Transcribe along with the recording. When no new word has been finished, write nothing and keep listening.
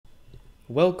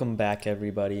Welcome back,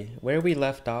 everybody. Where we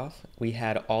left off, we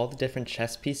had all the different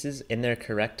chess pieces in their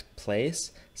correct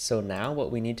place. So now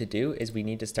what we need to do is we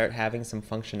need to start having some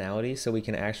functionality so we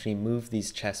can actually move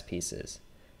these chess pieces.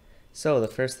 So the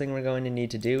first thing we're going to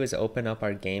need to do is open up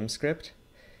our game script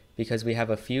because we have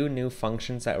a few new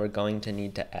functions that we're going to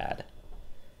need to add.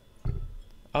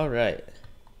 All right.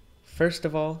 First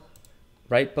of all,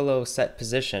 right below set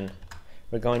position,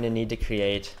 we're going to need to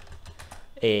create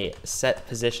a set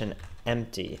position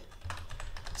empty.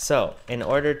 So in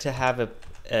order to have an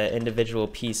individual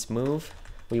piece move,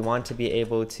 we want to be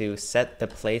able to set the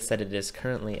place that it is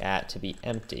currently at to be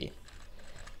empty.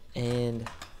 And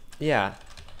yeah,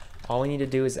 all we need to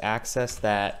do is access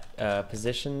that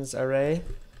positions array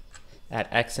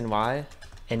at X and Y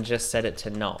and just set it to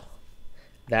null.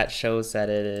 That shows that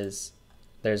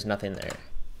there's nothing there.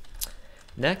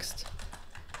 Next,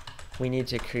 we need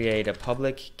to create a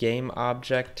public game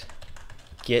object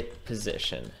get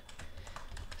position.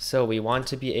 So we want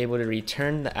to be able to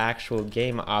return the actual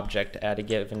game object at a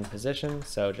given position.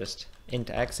 So just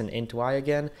int X and int Y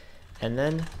again. And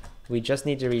then we just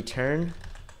need to return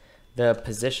the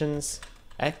positions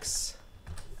X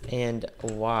and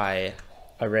Y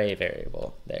array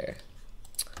variable there.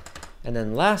 And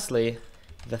then lastly,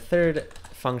 the third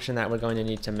function that we're going to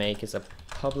need to make is a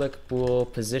public bool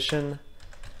position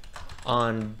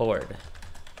on board.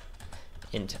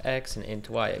 Int X and int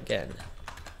Y again.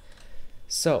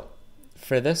 So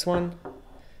for this one,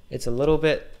 it's a little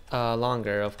bit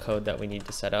longer of code that we need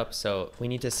to set up. So we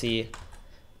need to see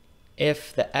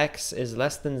if the X is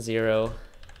less than 0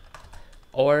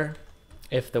 or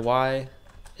if the Y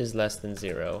is less than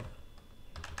 0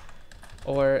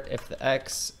 or if the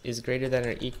X is greater than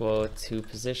or equal to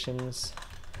positions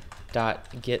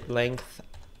dot get length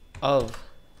of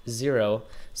 0.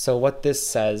 So what this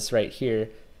says right here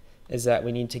is that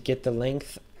we need to get the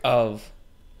length of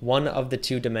one of the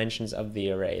two dimensions of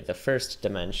the array, the first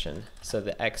dimension, so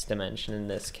the X dimension in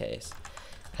this case.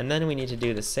 And then we need to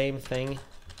do the same thing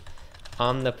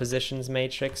on the positions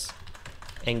matrix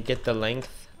and get the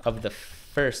length of the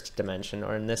first dimension,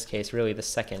 or in this case, really the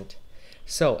second.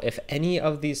 So if any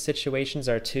of these situations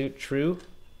are true,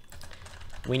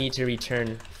 we need to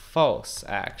return false,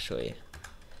 actually.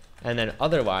 And then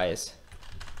otherwise,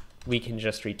 we can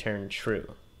just return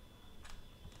true.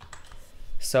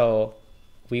 So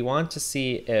we want to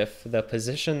see if the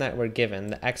position that we're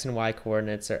given, the X and Y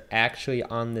coordinates, are actually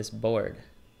on this board.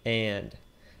 And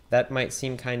that might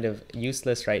seem kind of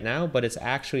useless right now, but it's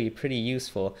actually pretty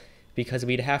useful because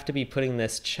we'd have to be putting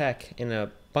this check in a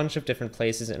bunch of different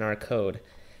places in our code.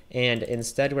 And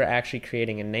instead we're actually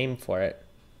creating a name for it,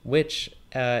 which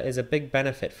is a big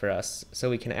benefit for us, so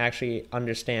we can actually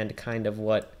understand kind of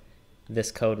what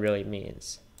this code really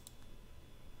means.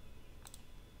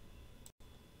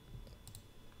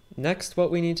 Next, what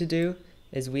we need to do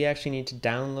is we actually need to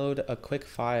download a quick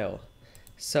file.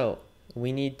 So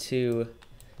we need to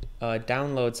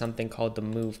download something called the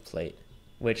move plate,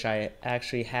 which I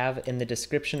actually have in the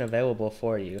description available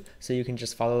for you. So you can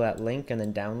just follow that link and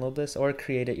then download this, or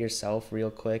create it yourself real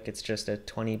quick. It's just a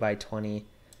 20 by 20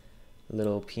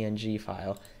 little PNG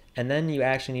file. And then you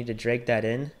actually need to drag that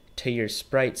in to your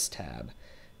sprites tab,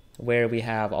 where we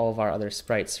have all of our other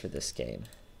sprites for this game.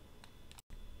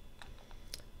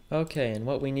 Okay, and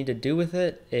what we need to do with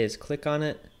it is click on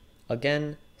it,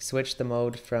 again, switch the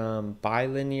mode from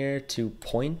bilinear to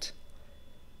point,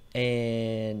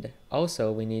 and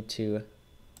also we need to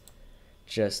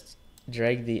just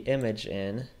drag the image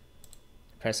in,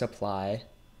 press apply,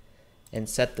 and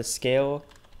set the scale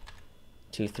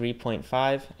to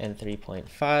 3.5 and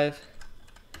 3.5,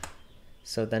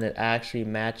 so then it actually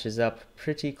matches up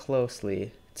pretty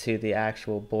closely to the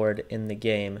actual board in the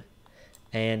game.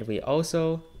 And we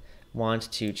also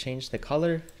want to change the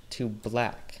color to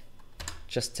black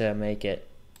just to make it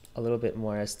a little bit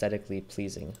more aesthetically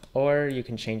pleasing, or you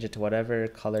can change it to whatever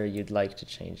color you'd like to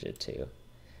change it to.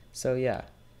 So yeah.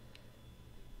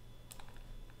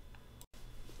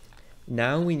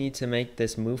 Now we need to make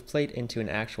this move plate into an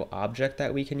actual object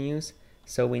that we can use.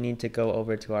 So we need to go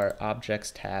over to our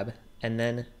objects tab and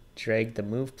then drag the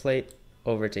move plate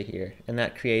over to here, and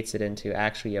that creates it into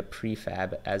actually a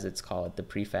prefab, as it's called, the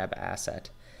prefab asset.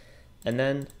 And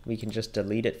then we can just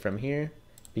delete it from here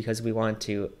because we want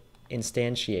to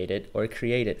instantiate it or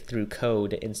create it through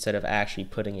code instead of actually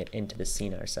putting it into the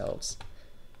scene ourselves.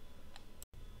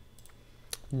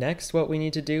 Next, what we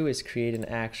need to do is create an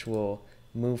actual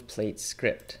move plate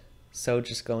script. So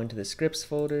just go into the scripts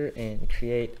folder and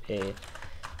create a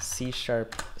C#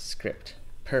 script.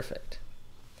 Perfect.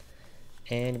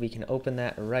 And we can open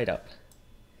that right up.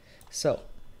 So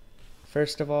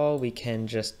First of all, we can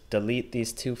just delete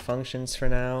these two functions for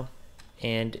now,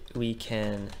 and we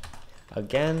can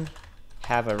again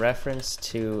have a reference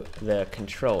to the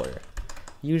controller,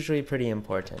 usually pretty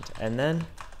important. And then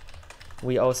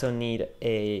we also need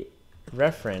a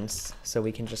reference, so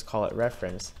we can just call it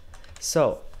reference.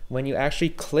 So when you actually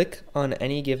click on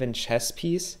any given chess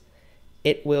piece,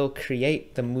 it will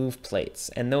create the move plates,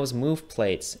 and those move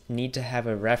plates need to have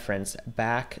a reference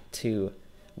back to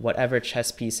whatever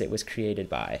chess piece it was created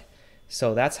by.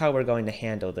 So that's how we're going to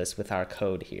handle this with our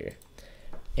code here.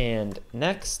 And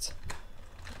next,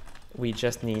 we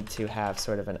just need to have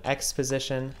sort of an X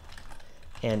position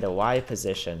and a Y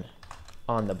position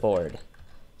on the board.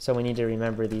 So we need to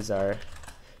remember these are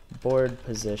board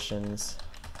positions,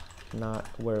 not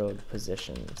world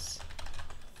positions.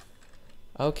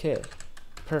 Okay,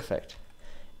 perfect.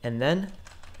 And then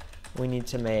we need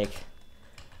to make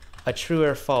a true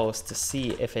or false to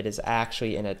see if it is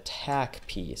actually an attack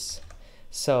piece.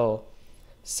 So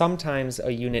sometimes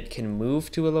a unit can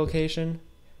move to a location,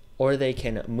 or they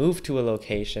can move to a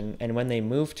location, and when they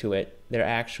move to it, they're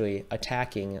actually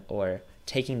attacking or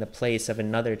taking the place of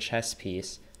another chess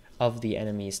piece of the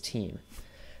enemy's team.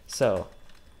 So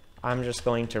I'm just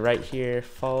going to write here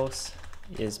false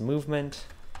is movement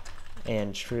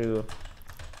and true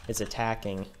is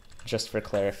attacking, just for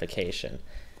clarification.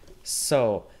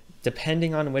 So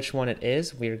depending on which one it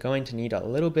is, we're going to need a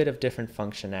little bit of different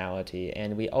functionality,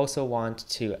 and we also want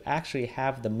to actually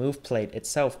have the move plate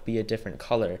itself be a different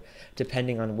color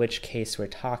depending on which case we're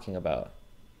talking about.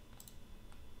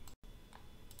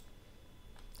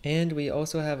 And we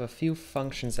also have a few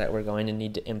functions that we're going to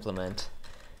need to implement.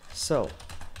 So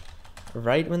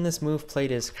right when this move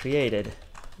plate is created,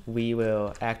 we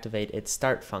will activate its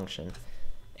start function,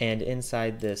 and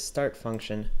inside this start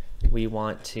function we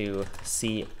want to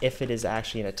see if it is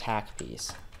actually an attack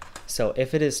piece. So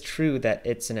if it is true that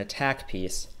it's an attack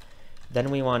piece,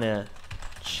 then we want to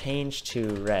change to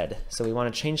red. So we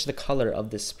want to change the color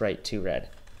of this sprite to red.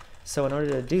 So in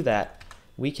order to do that,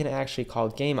 we can actually call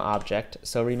game object.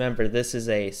 So remember, this is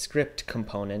a script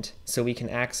component, so we can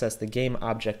access the game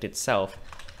object itself,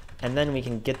 and then we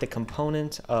can get the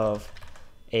component of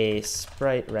a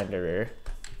sprite renderer.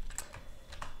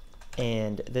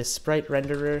 And this sprite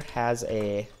renderer has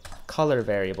a color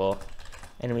variable,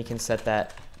 and we can set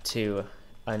that to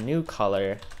a new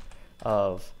color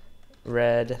of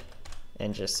red,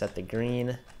 and just set the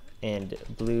green and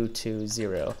blue to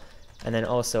 0. And then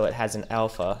also it has an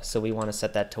alpha, so we want to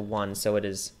set that to 1, so it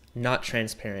is not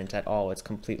transparent at all. It's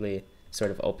completely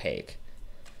sort of opaque.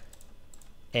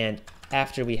 And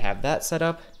after we have that set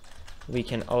up, we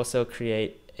can also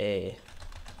create a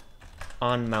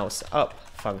on mouse up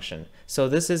function. So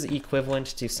this is equivalent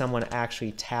to someone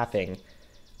actually tapping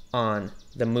on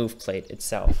the move plate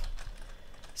itself.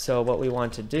 So what we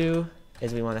want to do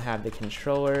is we want to have the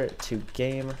controller to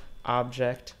game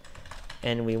object,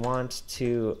 and we want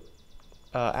to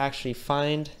actually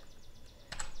find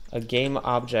a game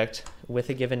object with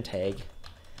a given tag,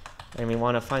 and we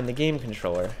want to find the game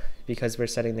controller because we're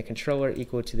setting the controller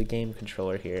equal to the game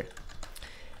controller here.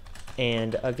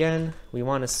 And again, we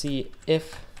want to see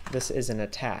if this is an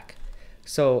attack.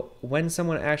 So when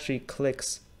someone actually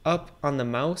clicks up on the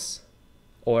mouse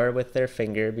or with their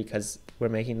finger, because we're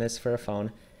making this for a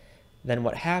phone, then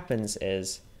what happens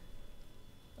is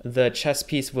the chess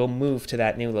piece will move to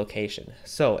that new location.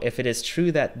 So if it is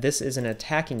true that this is an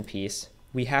attacking piece,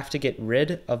 we have to get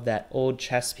rid of that old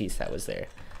chess piece that was there.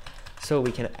 So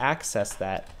we can access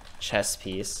that chess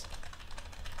piece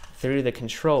through the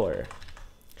controller,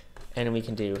 and we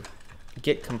can do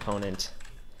get component,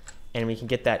 and we can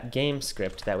get that game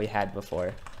script that we had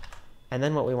before. And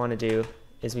then what we want to do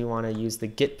is we want to use the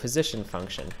get position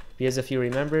function, because if you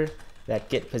remember, that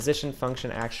get position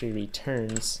function actually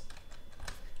returns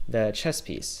the chess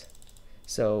piece.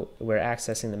 So we're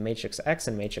accessing the matrix X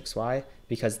and matrix Y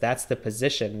because that's the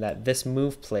position that this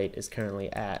move plate is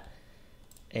currently at.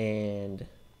 And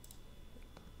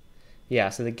yeah,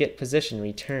 so the get position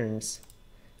returns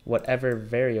whatever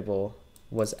variable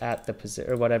was at the position,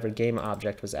 or whatever game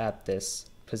object was at this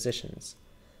positions.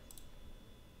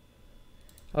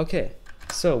 Okay,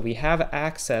 so we have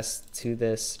access to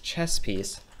this chess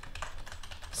piece,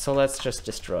 so let's just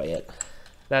destroy it.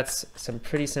 That's some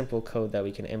pretty simple code that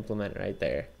we can implement right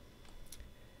there.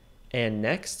 And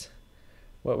next,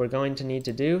 what we're going to need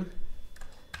to do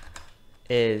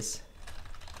is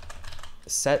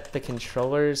set the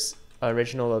controller's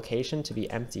original location to be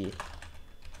empty.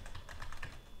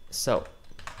 So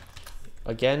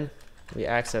again, we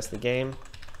access the game,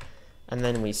 and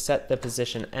then we set the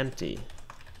position empty.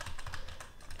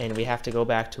 And we have to go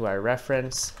back to our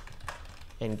reference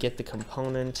and get the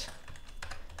component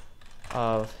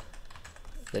of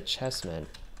the chessman.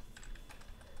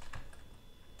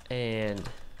 And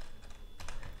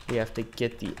we have to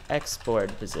get the X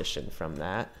board position from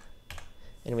that.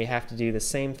 And we have to do the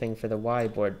same thing for the Y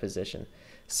board position.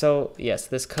 So yes,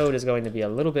 this code is going to be a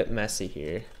little bit messy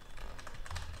here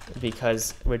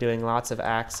because we're doing lots of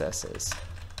accesses.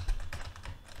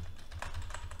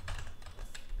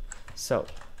 So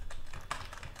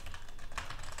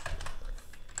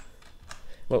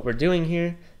what we're doing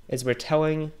here is we're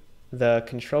telling the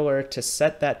controller to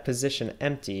set that position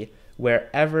empty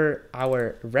wherever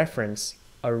our reference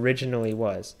originally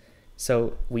was.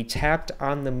 So we tapped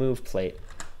on the move plate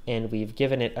and we've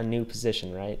given it a new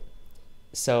position, right?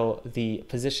 So the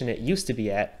position it used to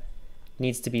be at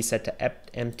needs to be set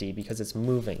to empty because it's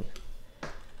moving.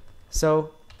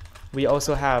 So we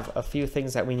also have a few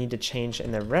things that we need to change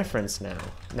in the reference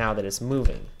now that it's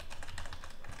moving.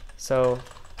 So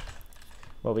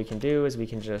what we can do is we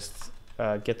can just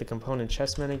get the component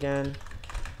chessman again,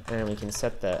 and we can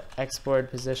set the X board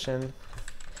position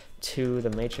to the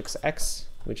matrix X,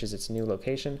 which is its new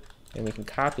location, and we can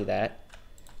copy that,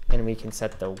 and we can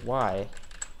set the Y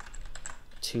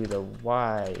to the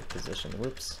Y position.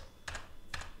 Whoops.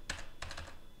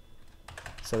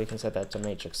 So we can set that to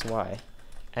matrix Y.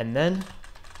 And then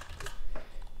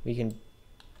we can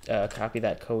copy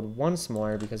that code once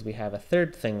more because we have a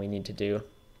third thing we need to do,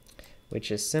 which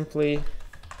is simply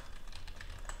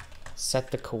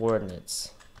set the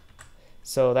coordinates.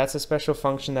 So that's a special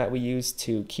function that we use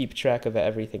to keep track of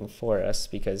everything for us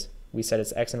because we set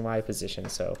its X and Y position.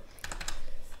 So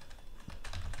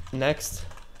next,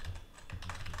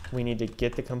 we need to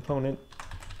get the component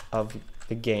of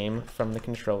the game from the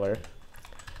controller.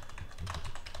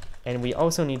 And we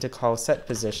also need to call set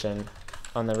position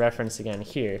on the reference again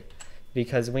here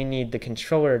because we need the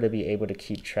controller to be able to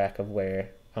keep track of where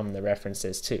the reference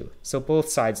is too. So both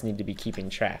sides need to be keeping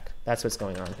track. That's what's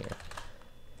going on here.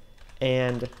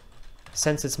 And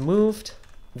since it's moved,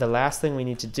 the last thing we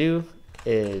need to do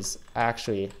is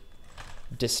actually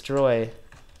destroy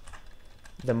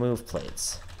the move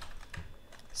plates.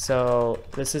 So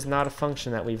this is not a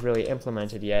function that we've really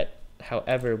implemented yet.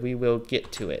 However, we will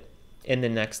get to it in the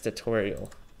next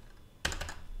tutorial.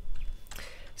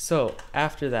 So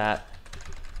after that,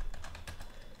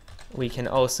 we can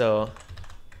also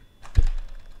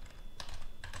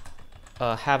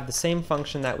have the same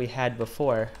function that we had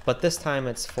before, but this time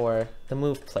it's for the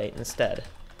move plate instead.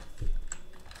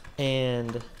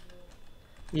 And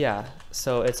yeah,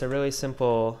 so it's a really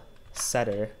simple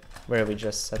setter where we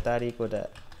just set that equal to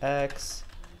X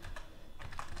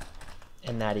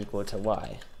and that equal to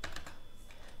Y.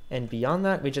 And beyond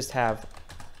that, we just have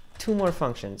two more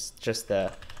functions, just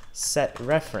the set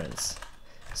reference.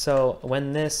 So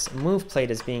when this move plate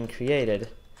is being created,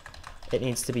 it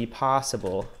needs to be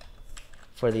possible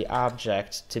for the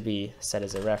object to be set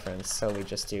as a reference. So we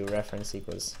just do reference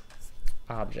equals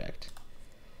object.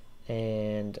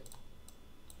 And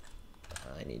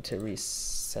I need to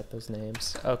reset those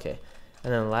names. Okay.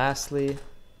 And then lastly,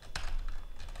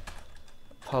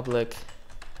 public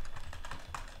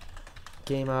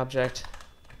game object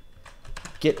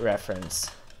get reference.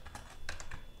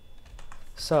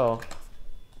 So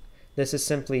this is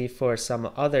simply for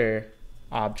some other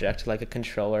object like a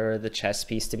controller or the chess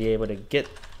piece to be able to get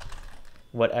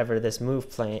whatever this move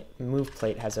plate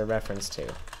has a reference to.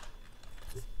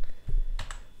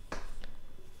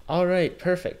 All right,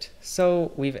 perfect.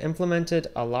 So we've implemented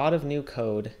a lot of new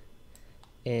code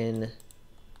in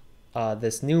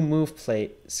this new move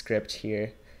plate script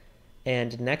here.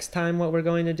 And next time what we're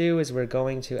going to do is we're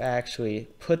going to actually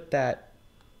put that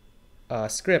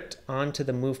script onto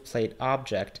the move plate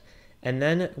object, and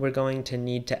then we're going to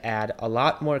need to add a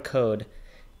lot more code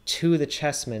to the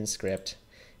chessman script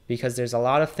because there's a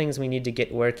lot of things we need to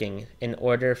get working in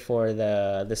order for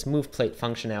this move plate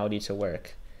functionality to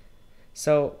work.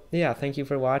 So yeah, thank you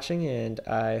for watching, and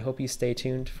I hope you stay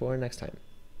tuned for next time.